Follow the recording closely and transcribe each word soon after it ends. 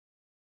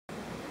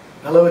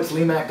Hello, it's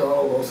Lee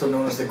MacDonald, also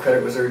known as the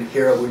Credit Wizard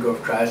here at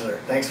Woodgrove Chrysler.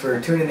 Thanks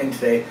for tuning in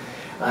today.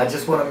 I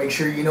just want to make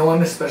sure you know I'm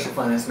the Special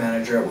Finance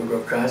Manager at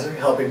Woodgrove Chrysler,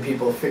 helping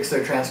people fix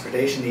their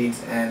transportation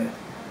needs and,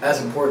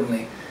 as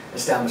importantly,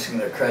 establishing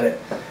their credit.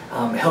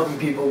 Helping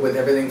people with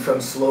everything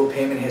from slow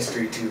payment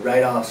history to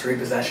write-offs,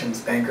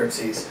 repossessions,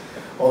 bankruptcies,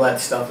 all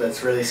that stuff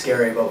that's really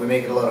scary, but we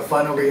make it a lot of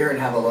fun over here and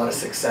have a lot of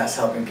success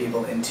helping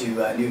people into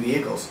new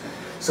vehicles.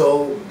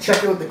 So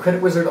check out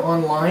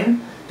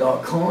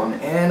thecreditwizardonline.com,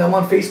 and I'm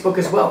on Facebook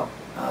as well.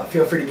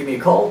 Feel free to give me a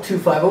call,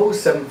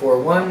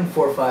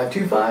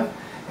 250-741-4525,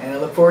 and I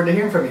look forward to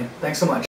hearing from you. Thanks so much.